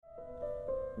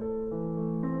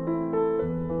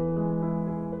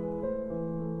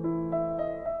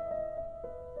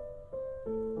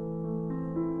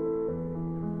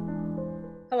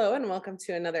welcome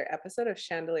to another episode of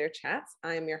Chandelier Chats.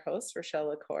 I am your host, Rochelle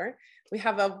LaCour. We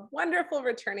have a wonderful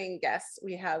returning guest.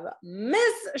 We have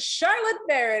Miss Charlotte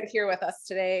Barrett here with us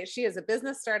today. She is a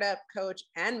business startup coach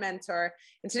and mentor.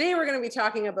 And today we're going to be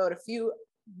talking about a few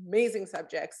amazing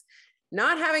subjects: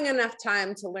 not having enough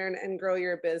time to learn and grow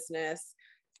your business,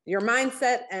 your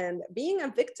mindset, and being a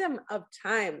victim of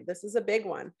time. This is a big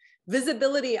one.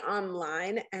 Visibility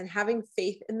online, and having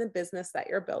faith in the business that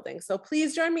you're building. So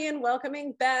please join me in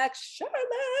welcoming back Charlotte.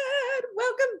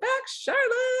 Welcome back,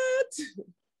 Charlotte.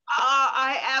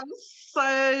 I am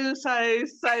so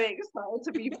excited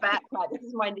to be back. This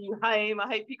is my new home. I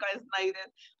hope you guys know that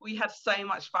we had so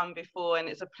much fun before, and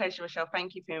it's a pleasure, Rochelle.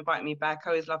 Thank you for inviting me back. I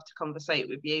always love to conversate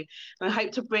with you, and I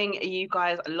hope to bring you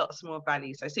guys lots more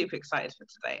value. So super excited for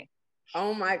today.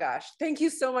 Oh my gosh. Thank you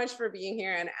so much for being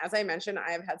here. And as I mentioned,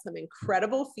 I have had some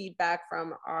incredible feedback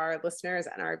from our listeners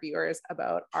and our viewers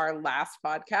about our last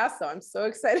podcast. So I'm so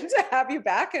excited to have you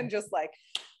back and just like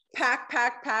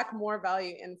pack more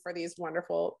value in for these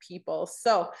wonderful people.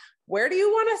 So where do you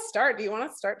want to start? Do you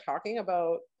want to start talking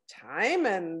about time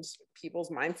and people's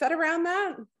mindset around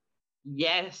that?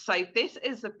 Yes, so this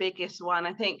is the biggest one.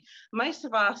 I think most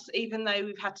of us, even though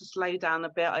we've had to slow down a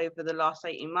bit over the last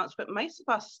 18 months, but most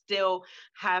of us still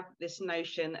have this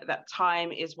notion that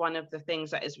time is one of the things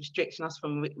that is restricting us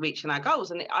from reaching our goals.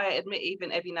 And I admit,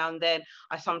 even every now and then,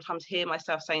 I sometimes hear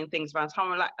myself saying things around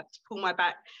time. I like to pull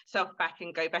myself back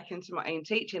and go back into my own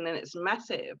teaching, and it's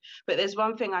massive. But there's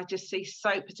one thing I just see,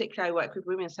 so particularly I work with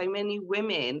women, so many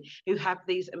women who have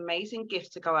these amazing gifts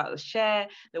to go out and share.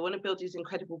 They want to build these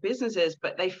incredible businesses,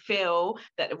 but they feel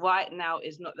that right now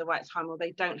is not the right time, or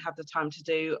they don't have the time to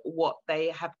do what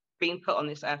they have been put on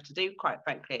this earth to do, quite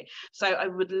frankly. So I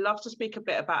would love to speak a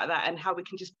bit about that and how we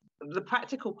can just the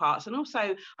practical parts. And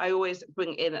also I always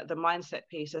bring in the mindset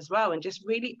piece as well, and just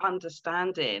really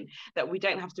understanding that we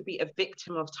don't have to be a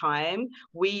victim of time.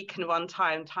 We can run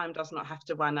time. Time does not have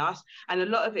to run us. And a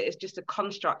lot of it is just a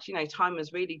construct, time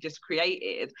is really just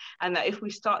created. And that if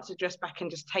we start to dress back and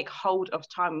just take hold of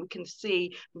time, we can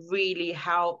see really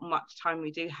how much time we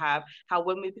do have, how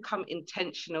when we become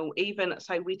intentional, even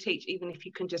so we teach, even if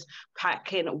you can just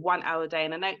pack in 1 hour a day,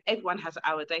 and I know everyone has an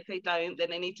hour a day. If they don't, then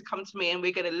they need to come to me and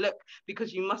we're going to look,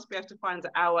 because you must be able to find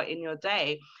an hour in your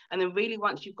day. And then really,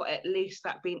 once you've got at least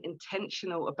that, being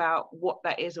intentional about what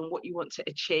that is and what you want to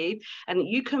achieve. And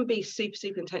you can be super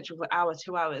intentional for an hour,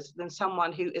 2 hours, than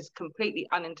someone who is completely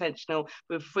unintentional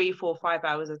with 3, 4, 5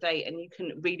 hours a day, and you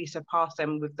can really surpass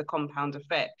them with the compound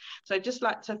effect. So I'd just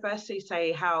like to firstly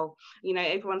say how,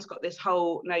 everyone's got this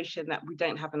whole notion that we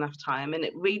don't have enough time, and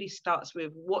it really starts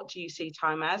with, what do you see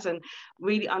time as? And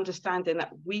really understanding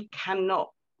that we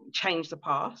cannot change the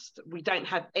past. We don't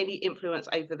have any influence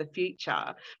over the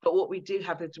future, but what we do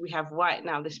have is we have right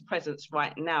now, this presence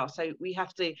right now. So we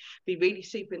have to be really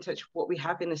super in touch with what we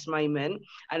have in this moment,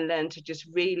 and learn to just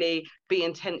really be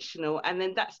intentional. And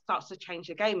then that starts to change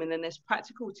the game. And then there's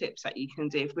practical tips that you can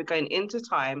do if we're going into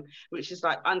time, which is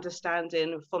like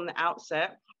understanding from the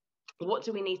outset, what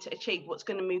do we need to achieve? What's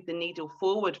going to move the needle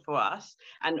forward for us,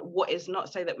 and what is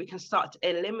not, so that we can start to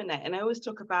eliminate. And I always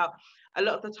talk about, a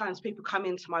lot of the times people come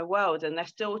into my world and they're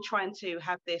still trying to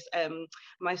have this,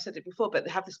 I said it before, but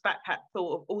they have this backpack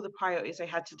full of all the priorities they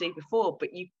had to do before,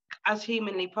 but you, as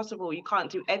humanly possible, you can't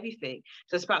do everything.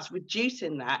 So it's about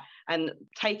reducing that and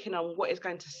taking on what is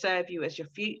going to serve you as your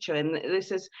future. And this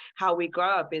is how we grow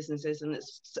our businesses, and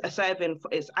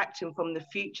it's acting from the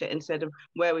future instead of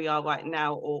where we are right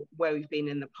now or where we've been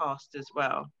in the past as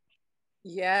well.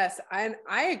 Yes, and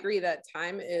I agree that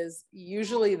time is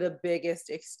usually the biggest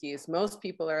excuse. Most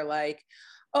people are like,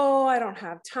 oh, I don't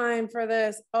have time for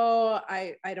this. Oh,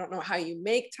 I don't know how you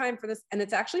make time for this. And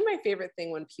it's actually my favorite thing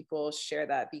when people share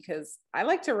that, because I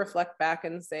like to reflect back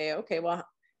and say, okay, well,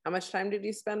 how much time did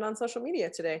you spend on social media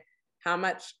today? How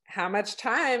much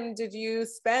time did you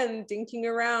spend dinking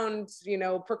around,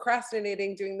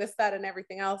 procrastinating, doing this, that, and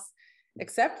everything else,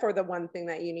 except for the one thing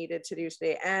that you needed to do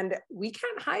today? And we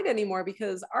can't hide anymore,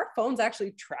 because our phones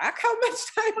actually track how much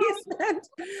time you spent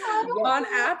on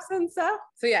apps and stuff.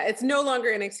 So yeah, it's no longer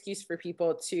an excuse for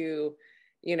people to,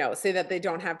 say that they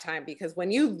don't have time, because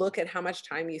when you look at how much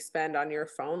time you spend on your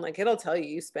phone, like it'll tell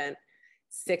you spent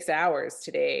 6 hours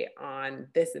today on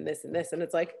this and this and this. And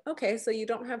it's like, okay, so you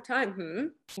don't have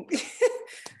time.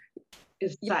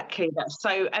 Exactly that.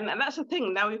 So, and that's the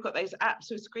thing. Now we've got those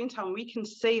apps with screen time. We can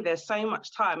see there's so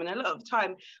much time, and a lot of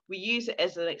time we use it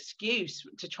as an excuse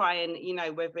to try and,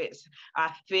 whether it's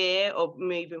our fear of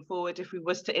moving forward. If we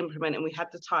was to implement and we had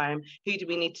the time, who do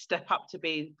we need to step up to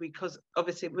be? Because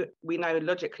obviously we know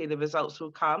logically the results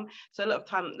will come. So a lot of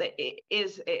time it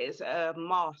is a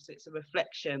mask. It's a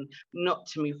reflection not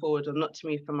to move forward or not to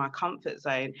move from our comfort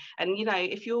zone. And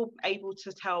if you're able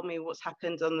to tell me what's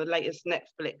happened on the latest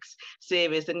Netflix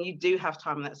series, and you do have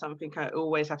time, that's something I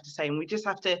always have to say, and we just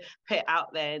have to put it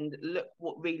out there and look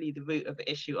what really the root of the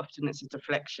issue often is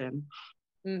deflection.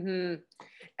 Mm-hmm.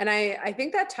 And I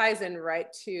think that ties in right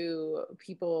to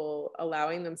people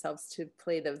allowing themselves to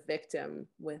play the victim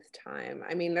with time.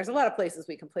 I mean, there's a lot of places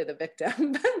we can play the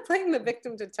victim, but playing the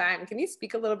victim to time, can you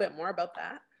speak a little bit more about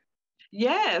that?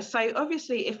 Yeah, so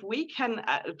obviously if we can,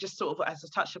 just sort of as I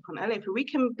touched upon earlier, if we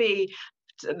can be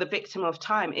the victim of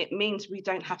time, it means we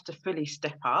don't have to fully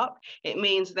step up. It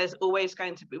means there's always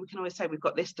going to be, we can always say we've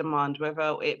got this demand,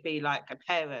 whether it be like a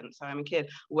parent, so I'm a kid,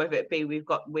 or whether it be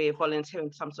we're volunteering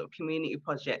for some sort of community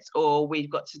project, or we've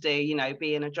got to do,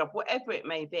 be in a job, whatever it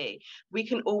may be. We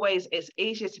can always, it's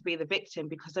easier to be the victim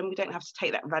because then we don't have to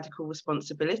take that radical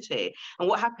responsibility. And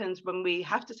what happens when we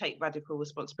have to take radical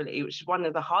responsibility, which is one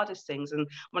of the hardest things, and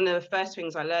one of the first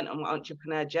things I learned on my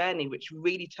entrepreneur journey, which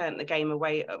really turned the game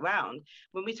around,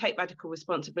 when we take radical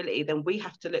responsibility, then we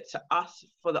have to look to us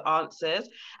for the answers.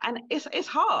 And it's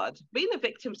hard. Being a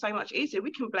victim so much easier.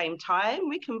 We can blame time,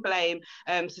 we can blame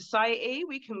society,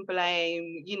 we can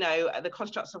blame, the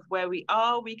constructs of where we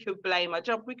are, we can blame our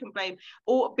job, we can blame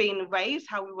all being raised,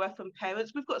 how we were from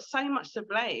parents. We've got so much to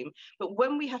blame. But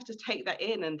when we have to take that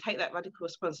in and take that radical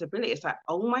responsibility, it's like,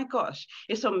 oh my gosh,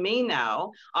 it's on me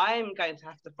now. I'm going to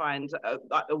have to find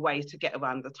a way to get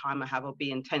around the time I have, or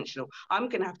be intentional. I'm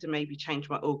going to have to maybe change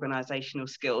my organizational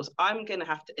skills. I'm going to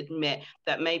have to admit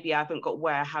that maybe I haven't got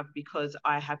where I have because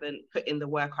I haven't put in the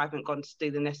work, I haven't gone to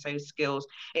do the necessary skills.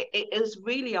 It is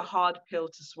really a hard pill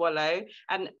to swallow.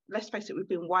 And let's face it, we've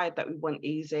been wired that we want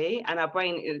easy, and our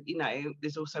brain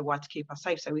is also wired to keep us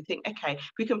safe. So we think, okay,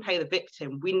 we can play the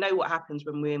victim. We know what happens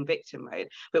when we're in victim mode.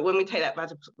 But when we take that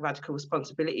radical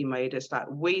responsibility mode, it's like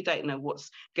we don't know what's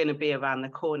going to be around the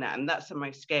corner. And that's the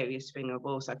most scariest thing of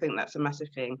all. So I think that's a massive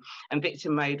thing. And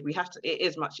victim mode, it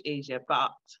is much easier,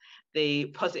 but the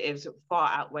positives far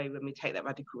outweigh when we take that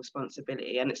radical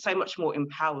responsibility. And it's so much more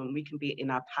empowering. We can be in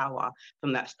our power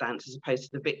from that stance, as opposed to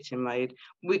the victim mode.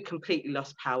 We've completely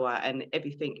lost power, and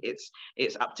everything,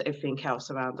 it's up to everything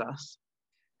else around us.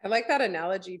 I like that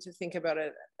analogy, to think about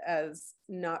it as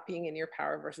not being in your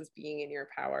power versus being in your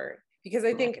power. Because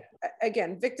I think,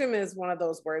 again, victim is one of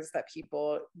those words that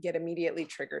people get immediately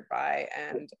triggered by.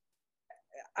 And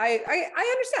I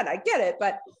understand, I get it,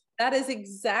 but that is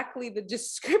exactly the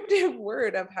descriptive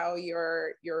word of how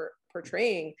you're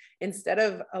portraying. Instead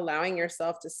of allowing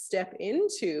yourself to step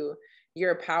into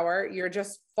your power, you're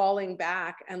just falling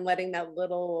back and letting that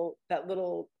little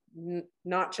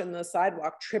notch in the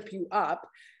sidewalk trip you up,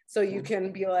 so you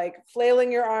can be like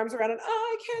flailing your arms around and,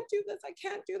 oh, I can't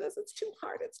do this, it's too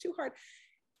hard.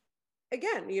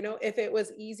 Again, if it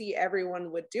was easy,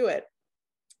 everyone would do it.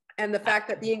 And the fact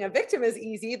that being a victim is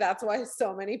easy, that's why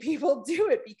so many people do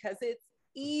it, because it's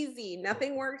easy.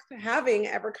 Nothing worth having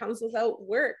ever comes without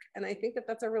work. And I think that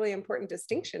that's a really important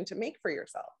distinction to make for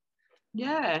yourself.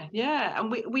 Yeah,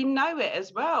 and we know it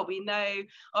as well. We know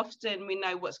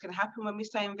what's going to happen when we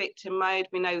stay in victim mode.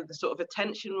 We know the sort of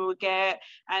attention we'll get,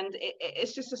 and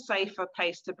it's just a safer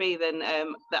place to be than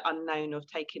the unknown of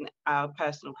taking our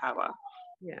personal power.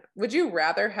 Yeah. Would you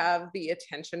rather have the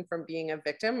attention from being a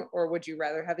victim, or would you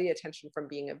rather have the attention from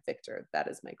being a victor? That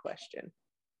is my question.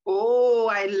 Oh,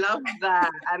 I love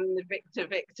that. And the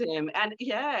victim. And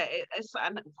yeah,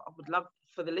 and I would love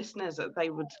for the listeners that they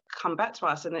would come back to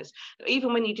us. And it's,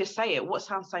 even when you just say it, what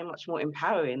sounds so much more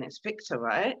empowering? It's victor,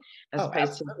 right? As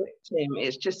opposed to victim.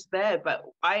 It's just there. But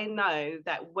I know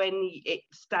that when it's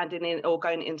standing in or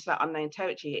going into that unknown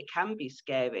territory, it can be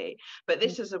scary. But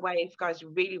this is a way, if guys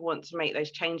really want to make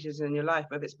those changes in your life,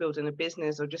 whether it's building a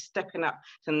business or just stepping up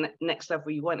to the next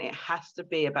level you want, it has to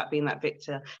be about being that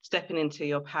victor, stepping into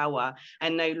your power,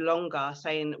 and no longer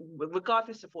saying,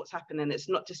 regardless of what's happening, it's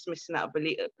not dismissing that or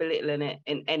belittling it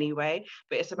in any way,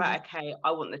 but it's about, okay, I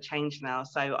want the change now.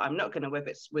 So I'm not going to,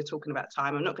 whether we're talking about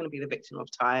time, I'm not going to be the victim of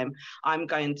time. I'm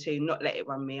going to not let it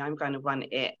run me. I'm going to run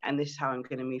it, and this is how I'm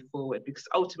going to move forward, because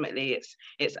ultimately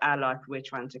it's our life we're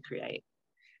trying to create.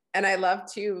 And I love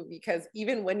too, because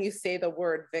even when you say the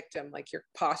word victim, like your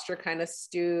posture kind of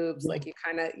stoops, like you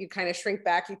kind of shrink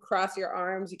back, you cross your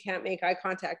arms, you can't make eye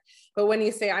contact. But when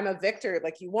you say I'm a victor,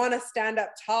 like you want to stand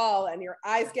up tall and your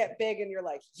eyes get big and you're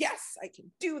like, yes, I can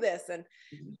do this. And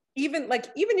even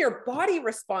your body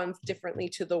responds differently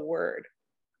to the word.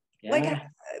 Yeah. Like,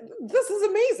 this is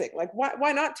amazing. Like,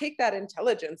 why not take that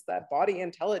intelligence, that body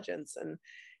intelligence, and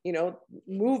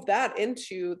move that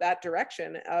into that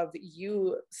direction of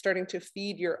you starting to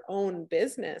feed your own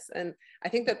business. And I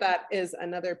think that is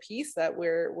another piece that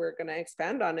we're going to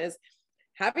expand on, is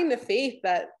having the faith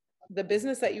that the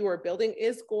business that you are building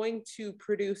is going to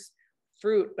produce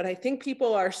fruit. But I think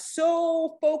people are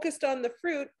so focused on the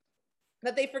fruit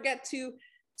that they forget to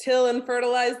till and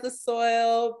fertilize the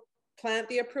soil, plant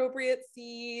the appropriate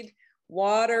seed,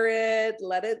 water it,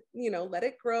 let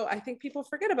it grow. I think people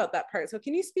forget about that part. So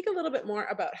can you speak a little bit more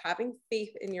about having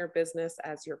faith in your business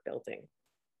as you're building?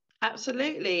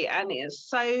 Absolutely. And it's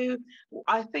so,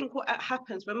 I think what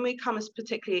happens when we come, as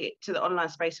particularly to the online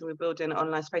space, and we're building an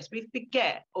online space, we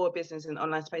forget, or business in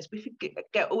online space, we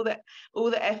forget all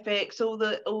the ethics, all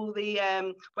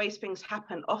the ways things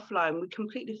happen offline. We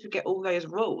completely forget all those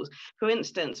rules. For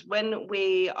instance, when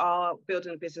we are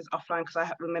building a business offline, because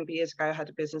I remember years ago I had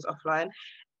a business offline,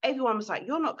 everyone was like,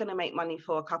 you're not going to make money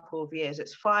for a couple of years,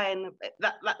 it's fine.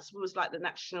 That was like the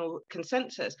national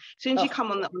consensus. As soon as you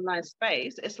come on the online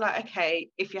space, it's like, okay,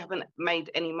 if you haven't made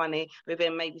any money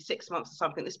within maybe 6 months or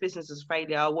something, this business is a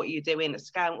failure, what are you doing, a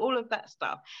scam, all of that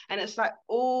stuff. And it's like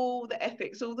all the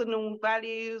ethics, all the normal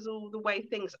values, all the way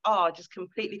things are just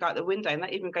completely go out the window. And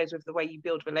that even goes with the way you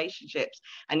build relationships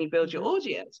and you build your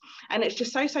audience. And it's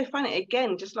just so funny.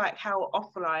 Again, just like how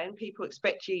offline people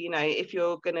expect you, if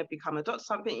you're going to become a doctor,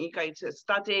 something, you go to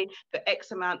study for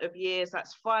X amount of years,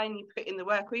 that's fine, you put in the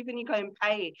work, or even you go and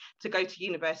pay to go to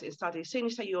university and study. As soon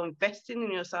as you say you're investing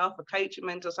in yourself, a coach, a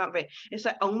mentor, something, it's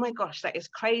like, oh my gosh, that is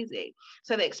crazy.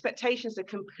 So the expectations are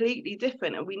completely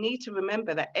different. And we need to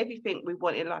remember that everything we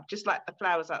want in life, just like the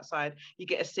flowers outside, you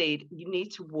get a seed, you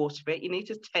need to water it, you need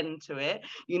to tend to it,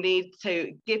 you need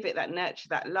to give it that nurture,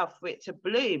 that love for it to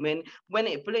bloom. And when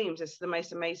it blooms, it's the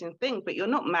most amazing thing. But you're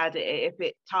not mad at it if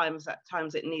at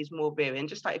times it needs more bearing.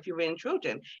 Just like if you're rearing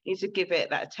children, you need to give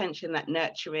it that attention, that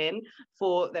nurturing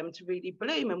for them to really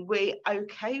bloom. And we're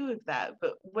okay with that.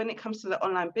 But when it comes to the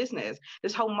online business,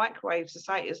 this whole microwave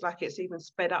society is like, it's even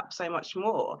sped up so much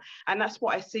more. And that's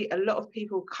what I see a lot of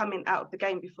people coming out of the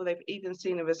game before they've even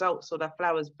seen the results or their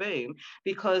flowers boom,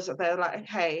 because they're like,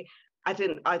 okay, I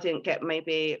didn't get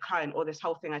maybe a client or this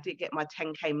whole thing. I didn't get my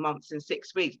 10K months in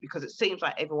 6 weeks because it seems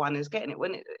like everyone is getting it,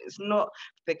 when it's not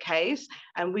the case.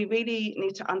 And we really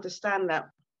need to understand that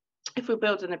if we're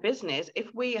building a business, if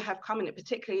we have come in it,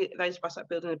 particularly those of us that are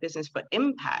building a business for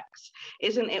impacts,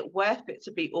 isn't it worth it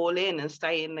to be all in and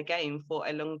stay in the game for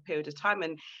a long period of time?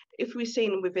 And if we've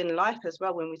seen within life as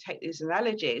well, when we take these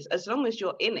analogies, as long as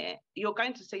you're in it, you're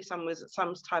going to see some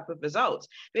type of results.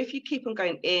 But if you keep on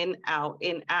going in, out,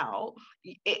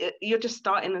 you're just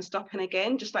starting and stopping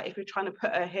again. Just like if you're trying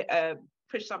to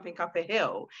push something up a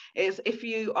hill, is if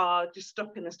you are just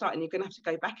stopping and starting, you're going to have to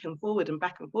go back and forward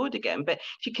again. But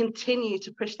if you continue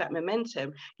to push that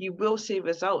momentum, you will see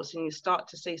results and you start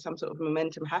to see some sort of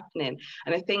momentum happening.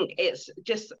 And I think it's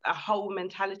just a whole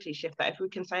mentality shift, that if we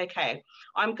can say, okay,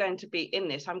 I'm going to be in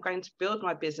this, I'm going to build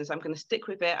my business, I'm going to stick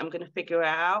with it, I'm going to figure it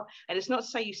out. And it's not to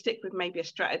say you stick with maybe a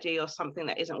strategy or something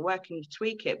that isn't working, you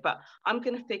tweak it, but I'm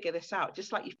going to figure this out,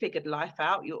 just like you figured life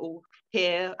out. You're all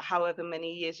here, however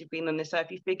many years you've been on this earth,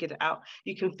 you figured it out.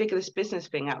 You can figure this business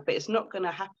thing out, but it's not going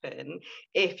to happen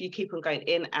if you keep on going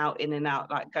in and out,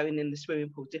 like going in the swimming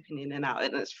pool, dipping in and out,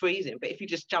 and it's freezing. But if you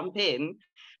just jump in,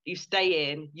 you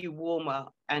stay in, you warm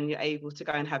up, and you're able to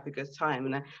go and have a good time.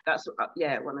 And that's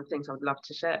one of the things I would love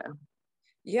to share.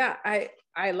 Yeah,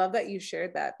 I love that you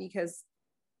shared that, because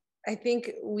I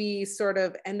think we sort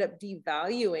of end up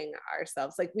devaluing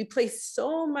ourselves. Like, we place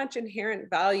so much inherent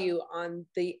value on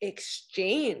the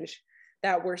exchange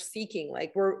that we're seeking.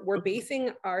 Like, we're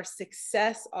basing our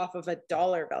success off of a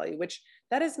dollar value, which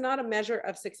that is not a measure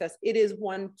of success. It is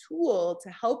one tool to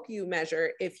help you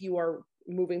measure if you are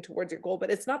moving towards your goal,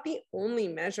 but it's not the only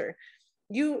measure.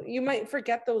 You might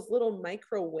forget those little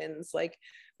micro wins. Like,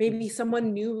 maybe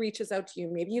someone new reaches out to you.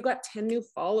 Maybe you got 10 new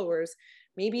followers.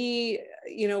 Maybe,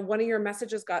 one of your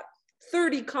messages got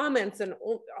 30 comments and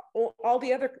all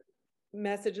the other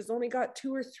messages only got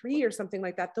 2 or 3 or something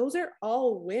like that. Those are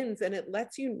all wins, and it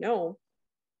lets you know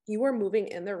you are moving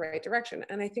in the right direction.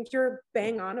 And I think you're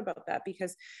bang on about that,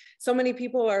 because so many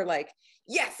people are like,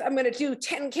 yes, I'm going to do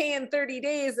 10K in 30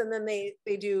 days. And then they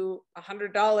do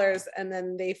 $100 and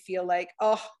then they feel like,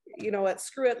 oh, you know what,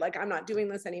 screw it, like I'm not doing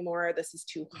this anymore, this is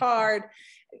too hard.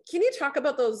 Can you talk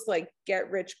about those like get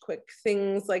rich quick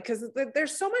things? Like, because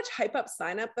there's so much hype up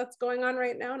sign up that's going on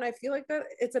right now, and I feel like that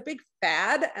it's a big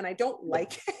fad and I don't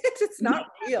like it. It's not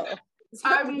real.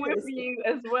 I'm with you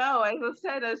as well. As I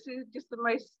said, I see just the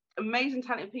most amazing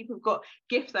talented people who've got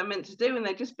gifts they're meant to do, and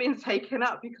they're just being taken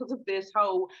up because of this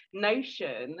whole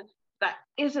notion that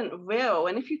isn't real.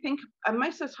 And if you think, and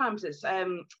most of the times it's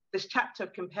this chapter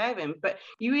of comparing, but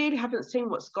you really haven't seen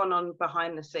what's gone on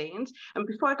behind the scenes. And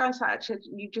before I go into that, actually,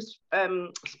 you just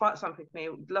sparked something for me. I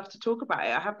would love to talk about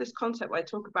it. I have this concept where I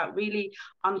talk about really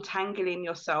untangling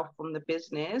yourself from the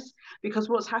business, because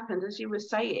what's happened, as you were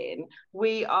saying,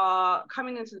 we are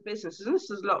coming into the businesses, and this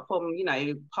is a lot from, you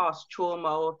know, past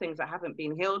trauma or things that haven't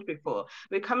been healed before.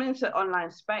 We're coming into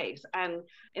online space, and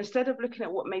instead of looking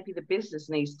at what maybe the business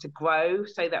needs to grow,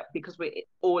 so that because we're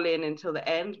all in until the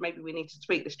end, maybe we need to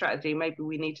tweak the strategy, maybe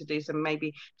we need to do some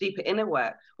maybe deeper inner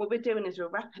work. What we're doing is we're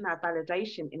wrapping our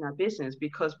validation in our business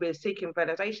because we're seeking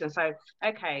validation. So,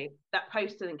 okay, that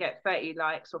post didn't get 30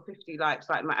 likes or 50 likes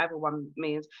like my other one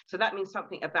means. So that means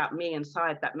something about me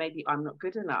inside, that maybe I'm not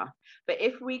good enough. But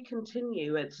if we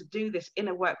continue to do this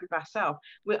inner work with ourselves,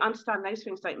 we understand those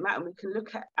things don't matter. We can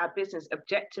look at our business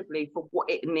objectively for what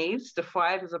it needs to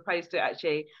thrive, as opposed to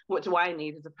actually, what do I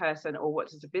need as a person, or what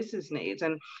does the business need?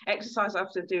 And exercise I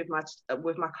often do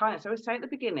with my clients, I always say at the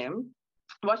beginning,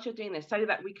 whilst you're doing this, so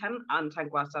that we can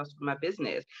untangle ourselves from our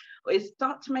business, is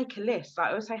start to make a list. Like I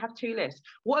always say, have two lists.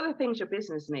 What are the things your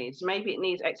business needs? Maybe it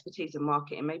needs expertise in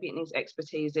marketing, maybe it needs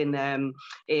expertise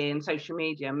in social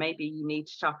media, maybe you need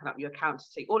to sharpen up your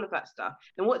accountancy, all of that stuff.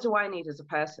 And what do I need as a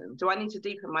person? Do I need to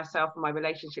deepen myself and my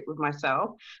relationship with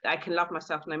myself, that I can love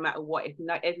myself no matter what? If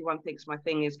not, everyone thinks my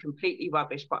thing is completely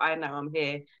rubbish, but I know I'm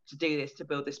here to do this, to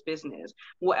build this business.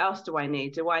 What else do I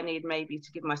need? Do I need maybe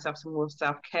to give myself some more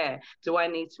self-care? Do I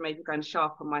need to maybe go and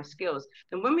sharpen my skills?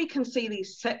 And when we can see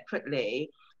these separately,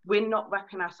 we're not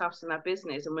wrapping ourselves in our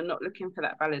business, and we're not looking for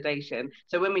that validation.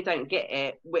 So when we don't get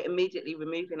it, we're immediately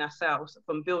removing ourselves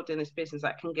from building this business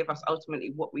that can give us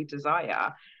ultimately what we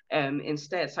desire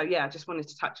instead. So yeah, I just wanted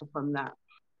to touch upon that.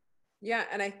 Yeah,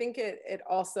 and I think it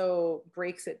also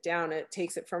breaks it down. It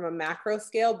takes it from a macro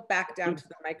scale back down to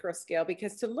the micro scale,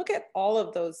 because to look at all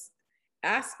of those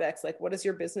aspects, like what does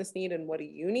your business need and what do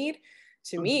you need?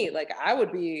 To me, like I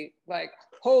would be like,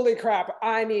 holy crap,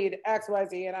 I need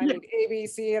XYZ and I need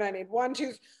ABC and I need 1, 2.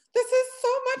 This is so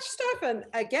much stuff. And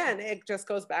again, it just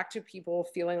goes back to people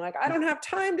feeling like, I don't have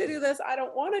time to do this. I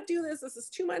don't want to do this. This is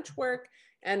too much work.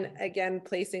 And again,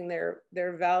 placing their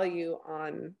value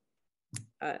on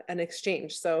an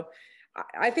exchange. So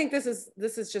I think this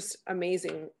is just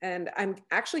amazing. And I'm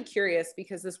actually curious,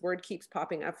 because this word keeps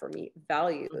popping up for me,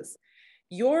 values.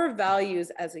 Your values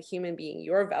as a human being,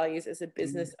 your values as a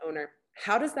business owner,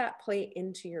 how does that play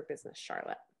into your business,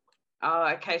 Charlotte? Oh,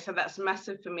 okay. So that's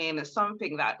massive for me. And it's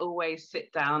something that I always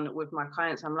sit down with my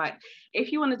clients. I'm like,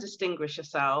 if you want to distinguish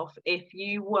yourself, if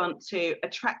you want to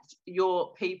attract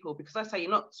your people, because I say you're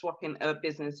not swapping a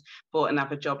business for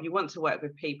another job, you want to work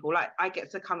with people. Like I get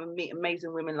to come and meet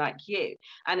amazing women like you.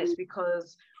 And it's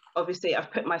because obviously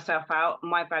I've put myself out,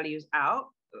 my values out,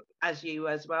 as you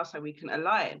as well, so we can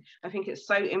align. I think it's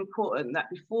so important that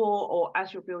before or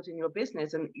as you're building your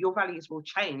business, and your values will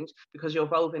change because you're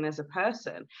evolving as a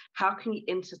person, how can you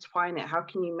intertwine it? How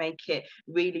can you make it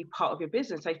really part of your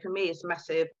business? So for me, it's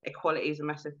massive. Equality is a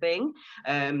massive thing.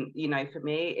 You know, for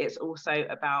me, it's also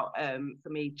about for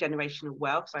me, generational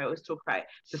wealth. So I always talk about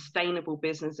sustainable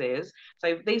businesses.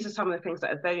 So these are some of the things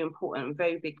that are very important and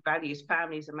very big values.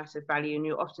 Family is a massive value, and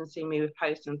you'll often see me with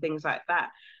posts and things like that.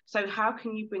 So how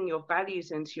can you bring your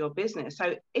values into your business?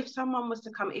 So if someone was to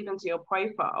come even to your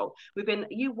profile,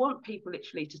 you want people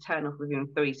literally to turn off within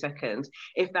 3 seconds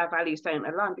if their values don't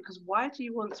align. Because why do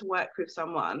you want to work with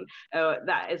someone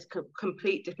that is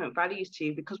complete different values to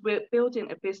you? Because we're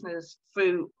building a business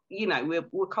through, you know,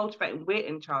 we're cultivating, we're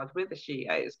in charge, we're the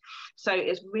CEOs. So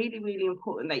it's really, really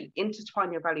important that you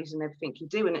intertwine your values in everything you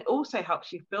do. And it also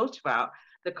helps you filter out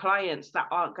the clients that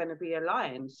aren't going to be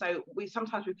aligned. So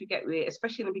sometimes we forget,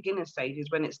 especially in the beginning stages,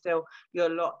 when it's still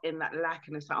you're a lot in that lack,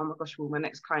 and it's like, oh my gosh, will my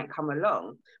next client come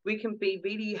along? We can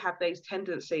really have those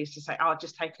tendencies to say, oh, I'll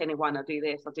just take anyone, I'll do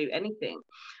this, I'll do anything.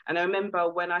 And I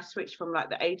remember when I switched from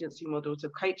like the agency model to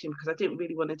coaching, because I didn't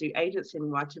really want to do agency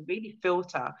anymore, to really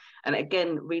filter and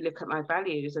again relook at my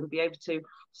values and be able to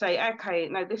say, okay,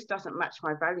 no, this doesn't match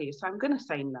my values, so I'm going to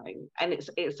say no. And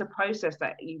it's a process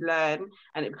that you learn,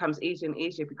 and it becomes easier and easier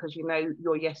easier because you know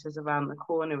your yes is around the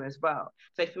corner as well.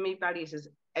 So for me, values is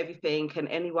everything. And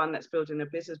anyone that's building a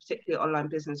business, particularly online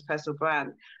business, personal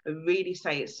brand, I really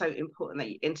say it's so important that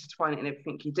you intertwine it in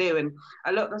everything you do. And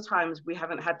a lot of the times we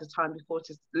haven't had the time before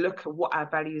to look at what our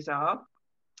values are.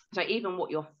 So even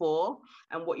what you're for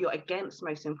and what you're against,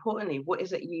 most importantly, what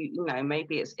is it you know,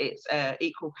 maybe it's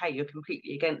equal pay, you're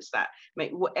completely against that,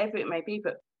 whatever it may be,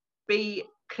 but be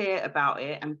clear about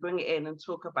it and bring it in and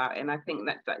talk about it. And I think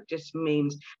that just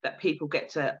means that people get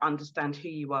to understand who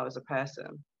you are as a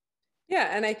person. Yeah,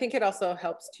 and I think it also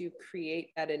helps to create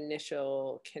that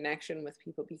initial connection with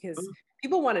people, because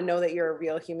people want to know that you're a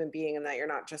real human being and that you're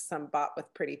not just some bot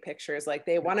with pretty pictures. Like,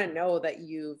 they want to know that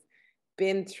you've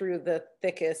been through the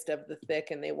thickest of the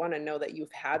thick, and they want to know that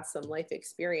you've had some life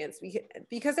experience,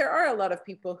 because there are a lot of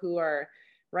people who are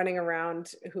running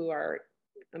around who are,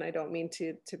 and I don't mean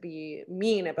to be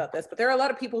mean about this, but there are a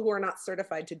lot of people who are not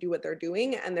certified to do what they're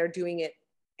doing, and they're doing it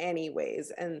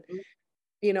anyways. And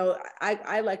you know,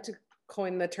 I like to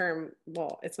coin the term,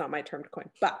 well, it's not my term to coin,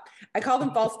 but I call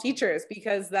them false teachers,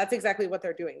 because that's exactly what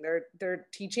they're doing. They're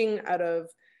teaching out of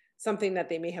something that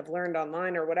they may have learned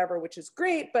online or whatever, which is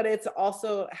great, but it's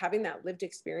also having that lived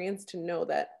experience to know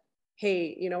that,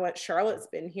 hey, you know what, Charlotte's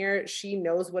been here. She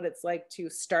knows what it's like to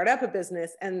start up a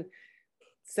business and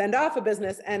send off a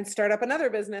business and start up another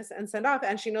business and send off.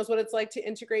 And she knows what it's like to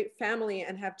integrate family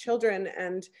and have children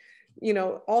and, you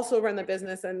know, also run the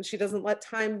business. And she doesn't let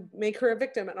time make her a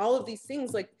victim, and all of these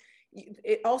things. Like,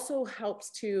 it also helps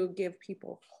to give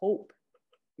people hope.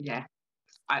 Yeah.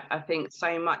 I think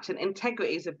so much, and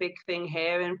integrity is a big thing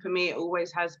here, and for me it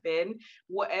always has been.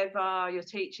 Whatever you're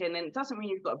teaching, and it doesn't mean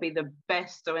you've got to be the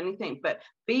best or anything, but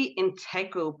be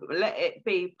integral. Let it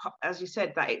be, as you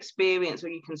said, that experience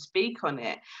where you can speak on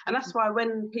it. And that's why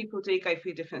when people do go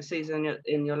through different seasons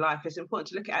in your life, it's important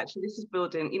to look at, actually, this is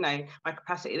building, you know, my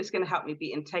capacity. This is going to help me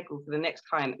be integral for the next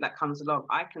client that comes along.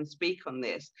 I can speak on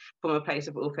this from a place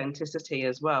of authenticity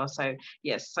as well. So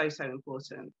yes, so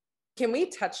important. Can we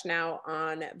touch now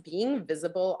on being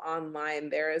visible online?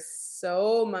 There is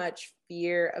so much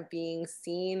fear of being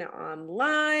seen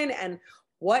online and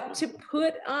what to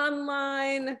put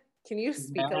online. Can you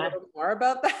speak a little more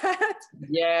about that?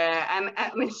 Yeah, and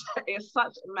it's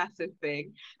such a massive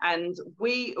thing. And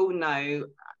we all know,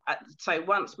 so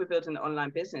once we're building an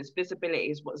online business, visibility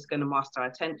is what's going to master our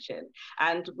attention.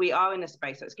 And we are in a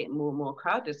space that's getting more and more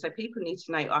crowded. So people need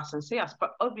to know us and see us.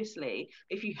 But obviously,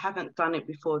 if you haven't done it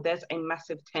before, there's a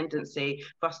massive tendency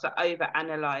for us to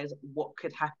overanalyze what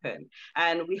could happen.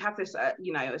 And we have this,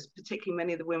 you know, particularly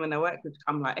many of the women I work with,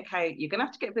 I'm like, okay, you're going to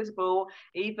have to get visible,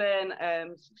 even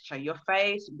show your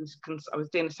face. I was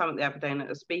doing something the other day and I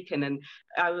was speaking, and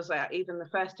I was like, even the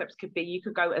first steps could be, you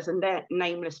could go as a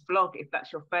nameless vlog if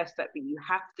that's your first step, but you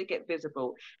have to get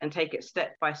visible and take it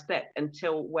step by step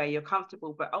until where you're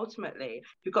comfortable. But ultimately, if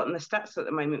you've gotten the stats at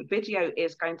the moment, video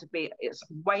is going to be, it's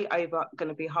way over going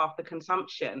to be half the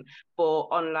consumption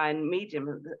for online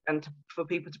medium and for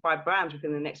people to buy brands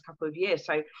within the next couple of years.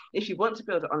 So if you want to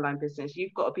build an online business,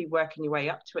 you've got to be working your way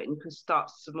up to it, and you can start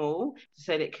small.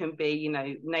 So it can be, you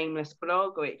know, nameless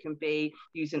blog, or it can be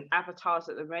using avatars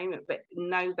at the moment, but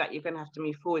know that you're going to have to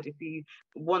move forward if you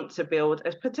want to build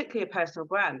particularly a personal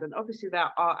brand. And obviously there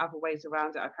are other ways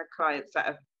around it. I've had clients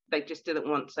that they just didn't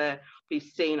want to be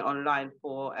seen online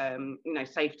for you know,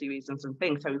 safety reasons and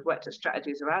things, so we've worked at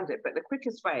strategies around it. But the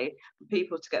quickest way for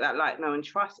people to get that like, know and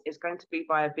trust is going to be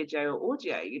via video or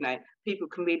audio. You know, people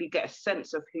can really get a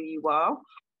sense of who you are.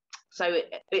 So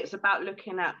it's about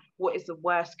looking at what is the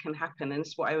worst can happen, and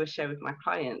it's what I always share with my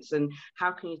clients. And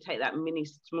how can you take that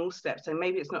small step? So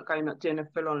maybe it's not doing a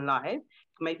full on live.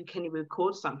 Maybe can you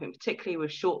record something, particularly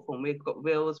with short form? We've got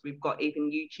reels, we've got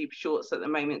even YouTube shorts at the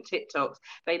moment, TikToks.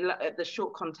 The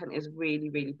short content is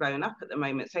really blowing up at the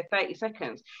moment. So 30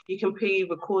 seconds, you can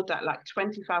pre-record that like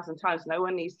 20,000 times. No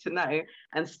one needs to know,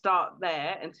 and start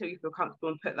there until you feel comfortable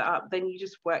and put that up. Then you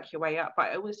just work your way up.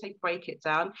 But I always say break it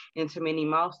down into mini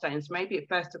milestones. Maybe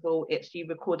first of all, it's you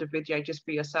record a video just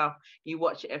for yourself. You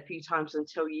watch it a few times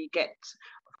until you get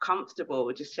comfortable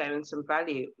with just sharing some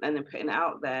value and then putting it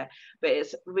out there. But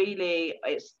it's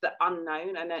the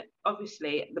unknown, and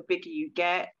obviously the bigger you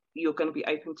get, you're going to be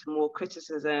open to more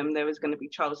criticism. There is going to be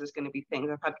trials, there's going to be things.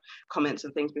 I've had comments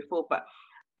and things before, but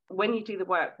when you do the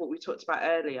work, what we talked about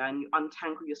earlier, and you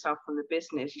untangle yourself from the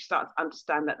business, you start to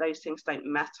understand that those things don't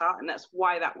matter. And that's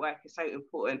why that work is so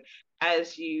important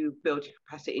as you build your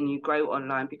capacity and you grow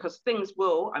online, because things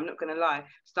will, I'm not going to lie,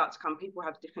 start to come. People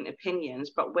have different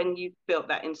opinions, but when you've built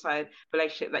that inside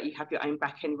relationship that you have your own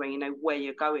back anyway, you know where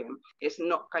you're going, it's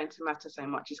not going to matter so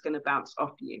much. It's going to bounce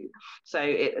off you. So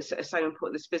it's so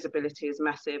important. This visibility is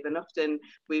massive. And often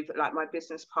with like my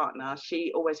business partner,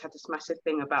 she always had this massive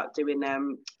thing about doing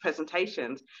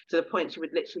presentations, to the point she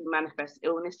would literally manifest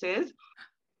illnesses.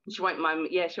 She won't mind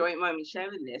me, she won't mind me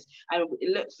sharing this. And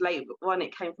it looks like one,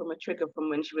 it came from a trigger from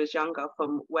when she was younger,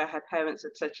 from where her parents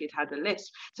had said she'd had a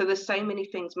list. So there's so many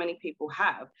things many people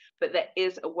have, but there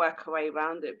is a workaway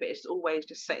around it. But it's always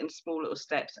just setting small little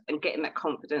steps and getting that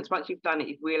confidence. Once you've done it,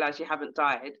 you've realized you haven't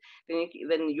died,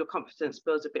 then your confidence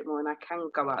builds a bit more, and I can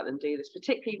go out and do this,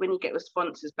 particularly when you get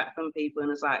responses back from people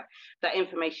and it's like, that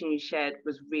information you shared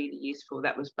was really useful,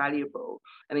 that was valuable.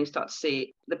 And then you start to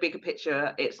see the bigger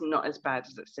picture. It's not as bad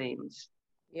as it seems.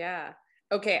 Yeah.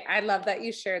 Okay. I love that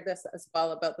you shared this as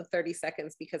well about the 30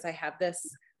 seconds, because I have this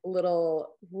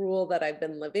little rule that I've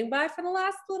been living by for the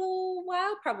last little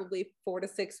while, probably 4 to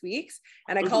 6 weeks.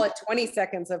 And I call it 20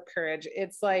 seconds of courage.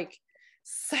 It's like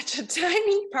such a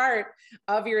tiny part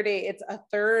of your day. It's a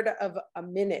third of a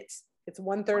minute. It's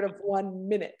 1/3 of 1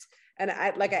 minute. And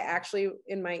I actually,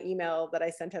 in my email that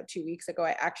I sent out 2 weeks ago,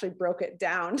 I actually broke it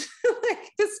down to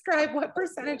like describe what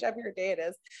percentage of your day it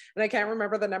is. And I can't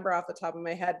remember the number off the top of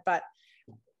my head, but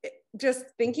just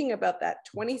thinking about that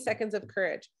 20 seconds of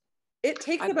courage, it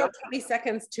takes about 20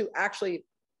 seconds to actually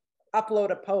upload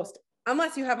a post.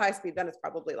 Unless you have high speed, then it's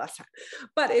probably less time.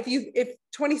 But if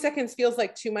 20 seconds feels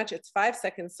like too much, it's 5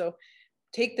 seconds. So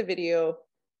take the video,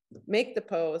 make the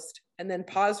post, and then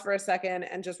pause for a second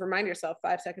and just remind yourself,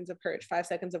 5 seconds of courage, 5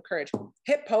 seconds of courage.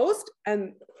 Hit post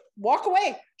and walk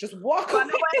away. Just run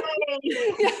away.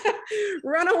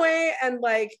 Run away and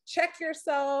like check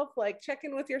yourself, like check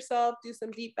in with yourself, do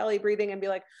some deep belly breathing and be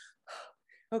like,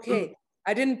 okay,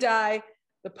 I didn't die.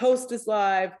 The post is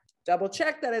live. Double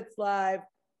check that it's live.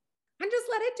 And just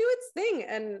let it do its thing.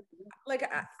 And like,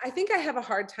 I think I have a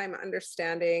hard time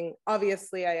understanding,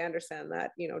 obviously I understand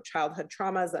that, you know, childhood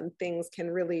traumas and things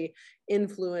can really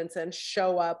influence and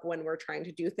show up when we're trying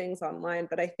to do things online.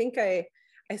 But I think I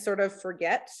sort of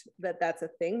forget that that's a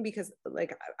thing, because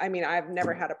like, I mean, I've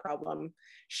never had a problem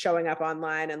showing up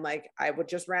online and like, I would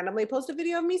just randomly post a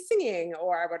video of me singing,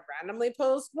 or I would randomly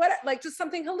post like just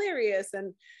something hilarious.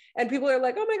 And people are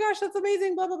like, oh my gosh, that's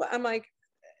amazing, blah, blah, blah. I'm like,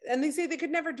 and they say they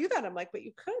could never do that. I'm like, but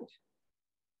you could.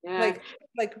 Yeah.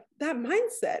 Like that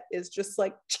mindset is just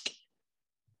like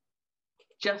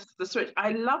just the switch.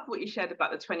 I love what you shared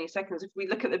about the 20 seconds. If we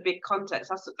look at the big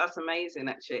context, that's amazing,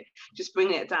 actually. Just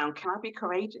bringing it down. Can I be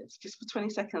courageous just for 20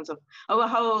 seconds of a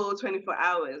whole 24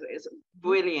 hours? It's a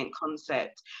brilliant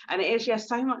concept. And it is,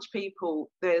 so much people,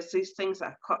 there's these things that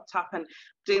have cropped up, and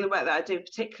doing the work that I do,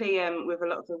 particularly with a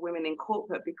lot of the women in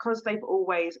corporate, because they've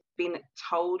always been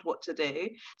told what to do.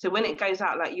 So when it goes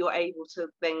out, like you're able to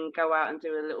then go out and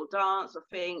do a little dance or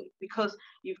thing, because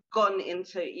you've gone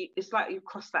into, it's like you've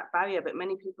crossed that barrier, but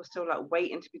many people are still like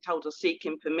waiting to be told or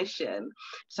seeking permission.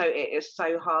 So it is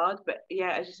so hard. But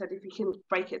yeah, as you said, if you can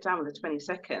break it down with the 20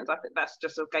 seconds, I think that's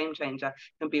just a game changer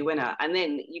and be a winner. And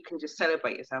then you can just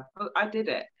celebrate yourself. Oh, I did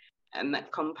it. And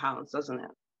that compounds, doesn't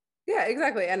it? Yeah,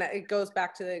 exactly. And it goes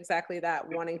back to exactly that,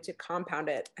 wanting to compound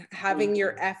it, having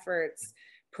your efforts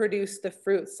produce the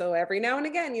fruit. So every now and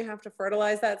again, you have to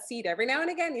fertilize that seed. Every now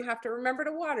and again, you have to remember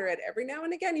to water it. Every now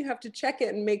and again, you have to check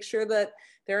it and make sure that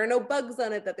there are no bugs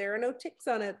on it, that there are no ticks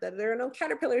on it, that there are no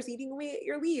caterpillars eating away at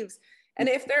your leaves. And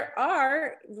if there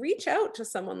are, reach out to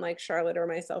someone like Charlotte or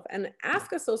myself and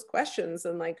ask us those questions,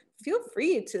 and like, feel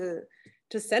free to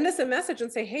send us a message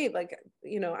and say, hey, like,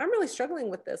 you know, I'm really struggling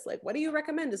with this. Like, what do you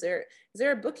recommend? Is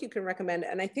there a book you can recommend?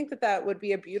 And I think that would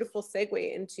be a beautiful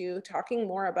segue into talking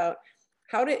more about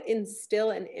how to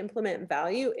instill and implement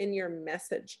value in your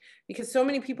message, because so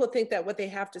many people think that what they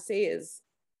have to say is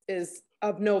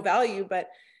of no value, but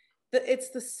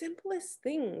it's the simplest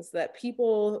things that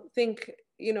people think,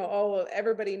 you know, oh,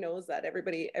 everybody knows that,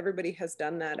 everybody has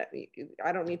done that,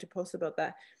 I don't need to post about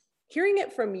that. Hearing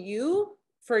it from you,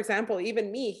 for example,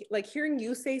 even me, like hearing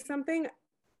you say something,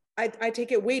 I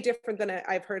take it way different than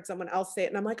I've heard someone else say it.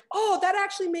 And I'm like, oh, that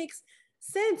actually makes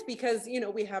sense, because, you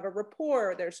know, we have a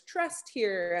rapport, there's trust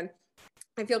here, and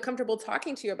I feel comfortable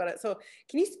talking to you about it. So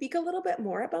can you speak a little bit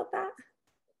more about that?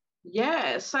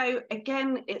 Yeah, so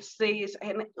again, it's these,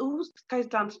 and it all goes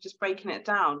down to just breaking it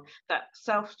down. That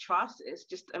self-trust is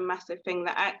just a massive thing.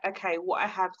 That okay, what I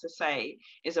have to say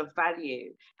is of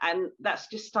value, and that's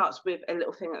just starts with a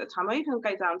little thing at the time. I even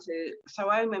go down to, so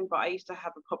I remember I used to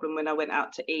have a problem when I went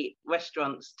out to eat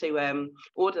restaurants to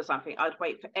order something. I'd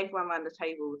wait for everyone around the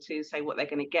table to say what they're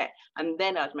going to get, and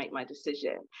then I'd make my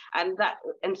decision. And that,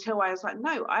 until I was like,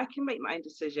 no, I can make my own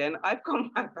decision. I've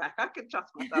got my back. I can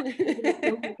trust myself.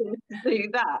 To do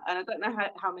that. And I don't know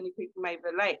how many people may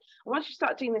relate. And once you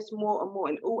start doing this more and more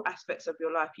in all aspects of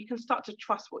your life, you can start to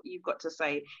trust what you've got to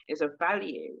say is of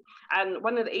value. And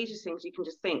one of the easiest things you can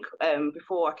just think,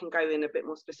 before I can go in a bit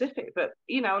more specific, but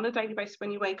on a daily basis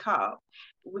when you wake up,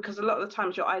 because a lot of the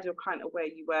times your ideal client are where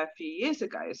you were a few years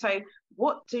ago. So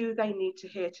what do they need to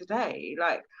hear today?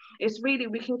 Like, it's really,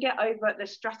 we can get over the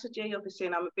strategy, obviously,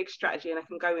 and I'm a big strategy, and I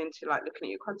can go into like looking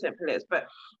at your content pillars, but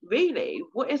really,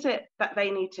 what is it that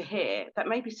they need to hear that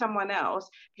maybe someone else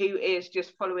who is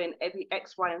just following every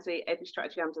X, Y, and Z, every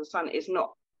strategy under the sun is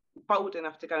not bold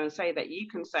enough to go and say, that you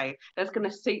can say, that's going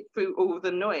to seep through all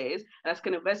the noise, and that's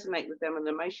going to resonate with them on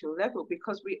an emotional level,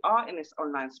 because we are in this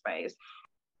online space.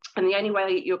 And the only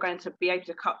way you're going to be able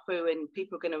to cut through and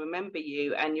people are going to remember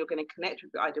you and you're going to connect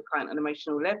with your ideal client on an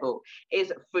emotional level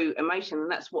is through emotion.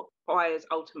 And that's what buyers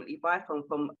ultimately buy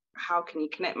from how can you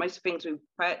connect. Most things we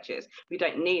purchase we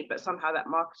don't need, but somehow that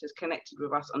marketer's connected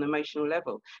with us on an emotional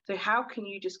level. So how can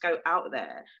you just go out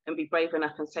there and be brave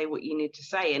enough and say what you need to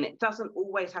say? And it doesn't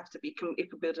always have to be, if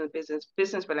you're building a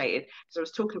business related, as I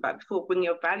was talking about before, bring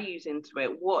your values into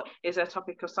it. What is a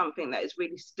topic or something that is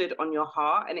really stood on your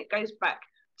heart? And it goes back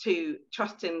to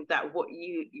trusting that what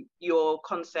your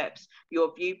concepts,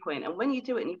 your viewpoint, and when you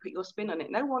do it and you put your spin on it,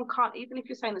 no one can't, even if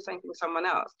you're saying the same thing as someone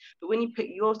else, but when you put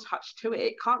your touch to it,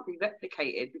 it can't be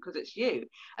replicated because it's you.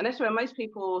 And that's where most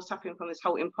people are suffering from this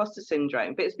whole imposter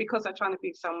syndrome, but it's because they're trying to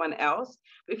be someone else.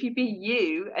 But if you be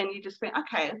you and you just think,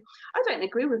 okay, I don't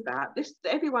agree with that, this,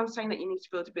 everyone's saying that you need to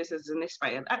build a business in this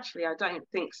way, and actually I don't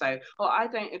think so. Or I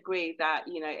don't agree that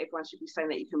everyone should be saying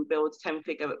that you can build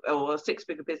 10-figure or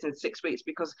 6-figure business in 6 weeks,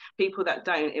 because people that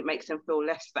don't, it makes them feel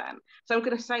less than. So I'm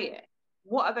going to say it.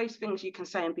 What are those things you can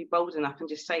say and be bold enough and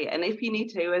just say it? And if you need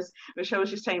to, as Michelle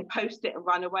was just saying, post it and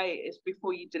run away, is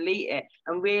before you delete it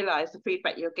and realize the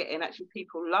feedback you're getting, actually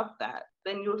people love that,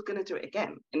 then you're going to do it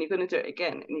again, and you're going to do it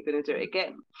again, and you're going to do it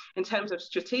again. In terms of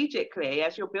strategically,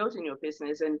 as you're building your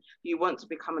business and you want to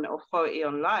become an authority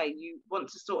online, you want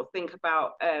to sort of think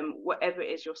about whatever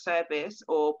it is, your service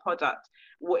or product,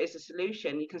 what is the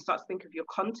solution? You can start to think of your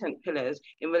content pillars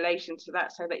in relation to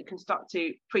that, so that you can start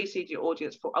to precede your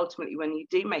audience for ultimately when you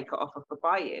do make an offer for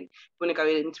buy-in. You want to go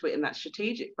into it in that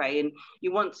strategic way, and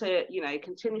you want to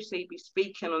continuously be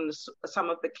speaking on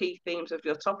some of the key themes of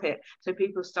your topic, so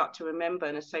people start to remember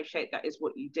and associate that is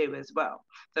what you do as well.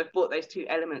 So I've brought those two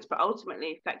elements, but ultimately,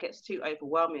 if that gets too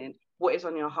overwhelming, what is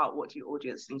on your heart? What do your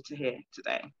audience need to hear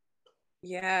today?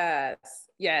 Yes.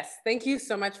 Thank you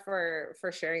so much for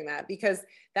sharing that, because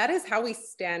that is how we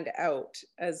stand out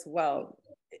as well.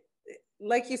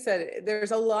 Like you said,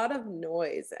 there's a lot of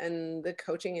noise, and the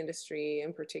coaching industry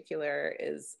in particular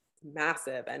is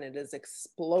massive, and it is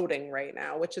exploding right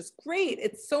now, which is great.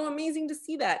 It's so amazing to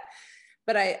see that.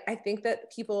 But I think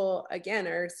that people, again,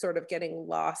 are sort of getting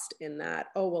lost in that,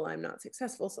 oh, well, I'm not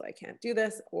successful, so I can't do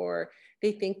this. Or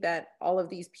they think that all of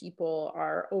these people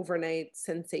are overnight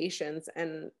sensations.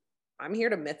 And I'm here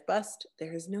to myth bust.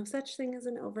 There is no such thing as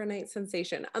an overnight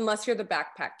sensation, unless you're the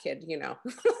backpack kid,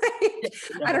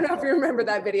 I don't know if you remember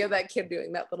that video, that kid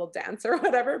doing that little dance or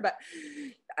whatever, but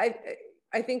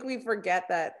I think we forget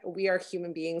that we are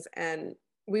human beings, and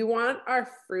we want our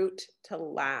fruit to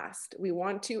last. We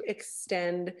want to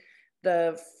extend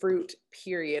the fruit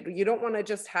period. You don't want to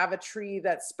just have a tree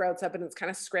that sprouts up and it's kind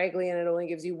of scraggly and it only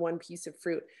gives you one piece of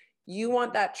fruit. You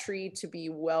want that tree to be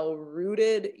well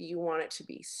rooted. You want it to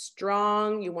be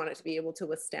strong. You want it to be able to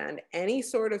withstand any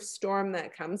sort of storm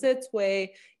that comes its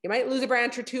way. You might lose a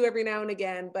branch or two every now and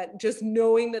again, but just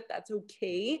knowing that that's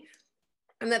okay,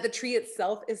 and that the tree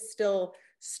itself is still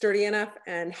sturdy enough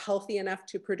and healthy enough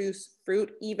to produce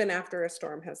fruit even after a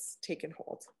storm has taken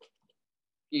hold.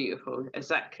 Beautiful.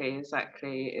 Exactly.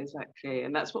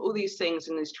 And that's what all these things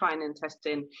in this trying and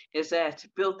testing is there to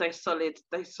build those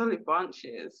solid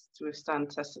branches to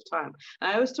withstand test of time. And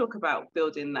I always talk about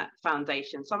building that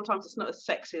foundation. Sometimes it's not as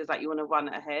sexy as that you want to run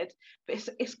ahead, but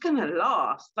it's going to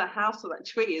last. The house or that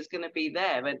tree is going to be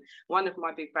there. And one of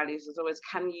my big values is always,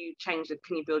 can you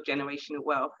build generational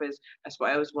wealth? That's what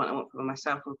I always want. I want for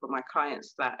myself and for my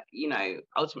clients, that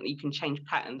ultimately you can change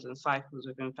patterns and cycles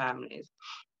within families.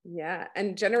 Yeah.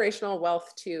 And generational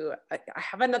wealth too. I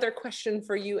have another question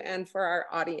for you and for our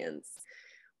audience.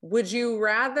 Would you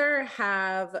rather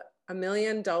have $1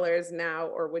 million now,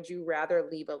 or would you rather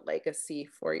leave a legacy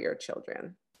for your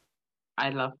children? I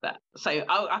love that. So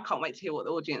I can't wait to hear what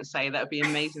the audience say. That would be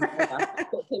amazing for us.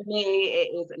 But for me, it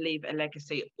is leave a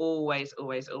legacy. Always,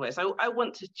 always, always. I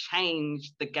want to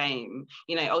change the game.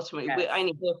 You know, ultimately, we're Yes.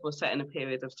 only here for a certain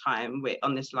period of time. We're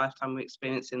on this lifetime. We're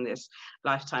experiencing this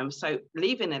lifetime. So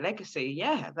leaving a legacy,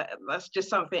 yeah, that's just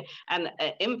something, and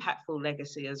an impactful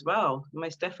legacy as well,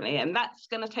 most definitely. And that's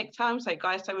going to take time. So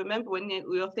guys, so remember when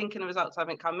you're thinking the results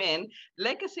haven't come in,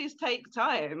 legacies take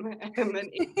time, and then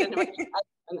each generation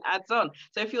and adds on.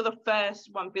 So if you're the first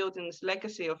one building this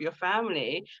legacy of your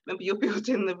family, remember you're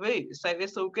building the roots. So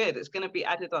it's all good. It's going to be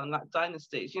added on like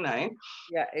dynasties, you know.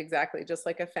 Yeah, exactly. Just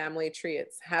like a family tree, it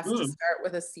has to Mm, start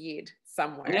with a seed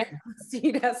somewhere. yeah.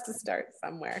 Seed has to start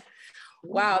somewhere.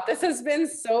 Yeah. Wow, this has been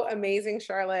so amazing,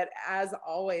 Charlotte. As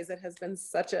always, it has been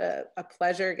such a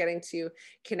pleasure getting to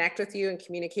connect with you and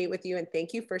communicate with you. And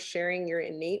thank you for sharing your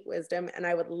innate wisdom. And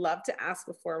I would love to ask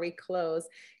before we close,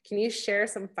 can you share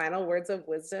some final words of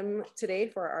wisdom today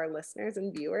for our listeners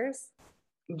and viewers?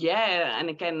 Yeah, and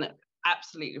again,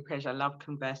 absolutely a pleasure. I love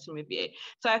conversing with you.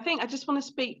 So I think I just want to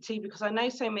speak to you because I know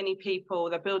so many people,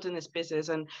 they're building this business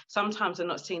and sometimes they're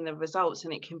not seeing the results,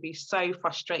 and it can be so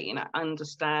frustrating. I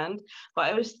understand. But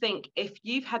I always think if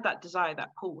you've had that desire,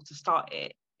 that pull to start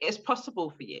it, it's possible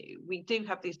for you. We do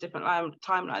have these different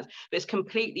timelines, but it's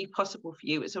completely possible for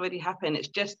you. It's already happened. It's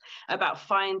just about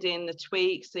finding the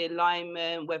tweaks, the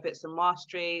alignment, whether it's the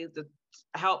mastery, the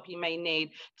help you may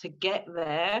need to get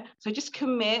there. So just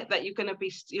commit that you're going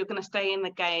to stay in the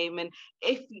game. And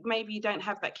if maybe you don't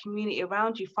have that community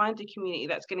around you, find a community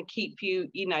that's going to keep you,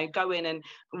 you know, going and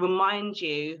remind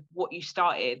you what you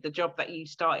started, the job that you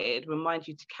started, remind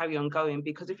you to carry on going.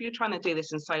 Because if you're trying to do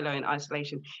this in solo and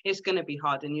isolation, it's going to be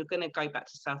hard, and you're going to go back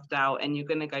to self-doubt, and you're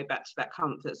going to go back to that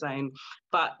comfort zone.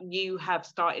 But you have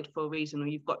started for a reason, or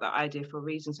you've got that idea for a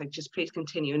reason. So just please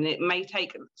continue. And it may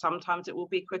take, sometimes it will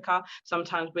be quicker,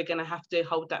 sometimes we're going to have to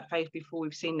hold that faith before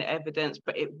we've seen the evidence,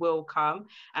 but it will come,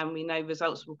 and we know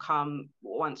results will come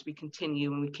once we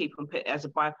continue and we keep on put as a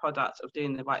byproduct of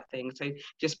doing the right thing. So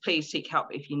just please seek help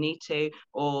if you need to,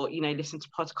 or, you know, listen to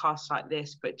podcasts like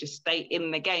this, but just stay in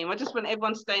the game. I just want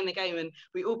everyone to stay in the game, and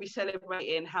we all be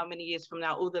celebrating how many years from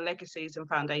now all the legacies and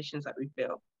foundations that we've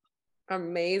built.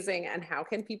 Amazing. And how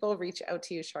can people reach out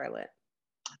to you, Charlotte?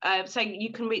 So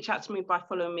you can reach out to me by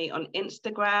following me on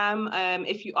Instagram.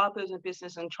 If you are building a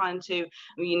business and trying to,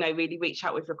 you know, really reach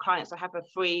out with your clients, I have a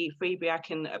freebie. I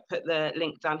can put the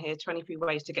link down here, 23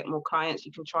 ways to get more clients.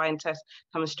 You can try and test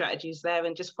some strategies there,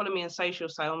 and just follow me on social.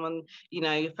 So I'm on, you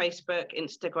know, Facebook,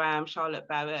 Instagram, Charlotte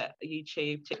Barrett,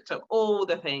 YouTube, TikTok, all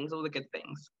the things, all the good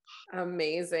things.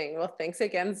 Amazing. Well, thanks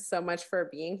again so much for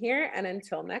being here. And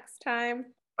until next time.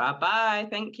 Bye-bye.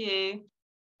 Thank you.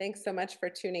 Thanks so much for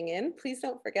tuning in. Please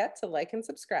don't forget to like and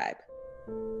subscribe.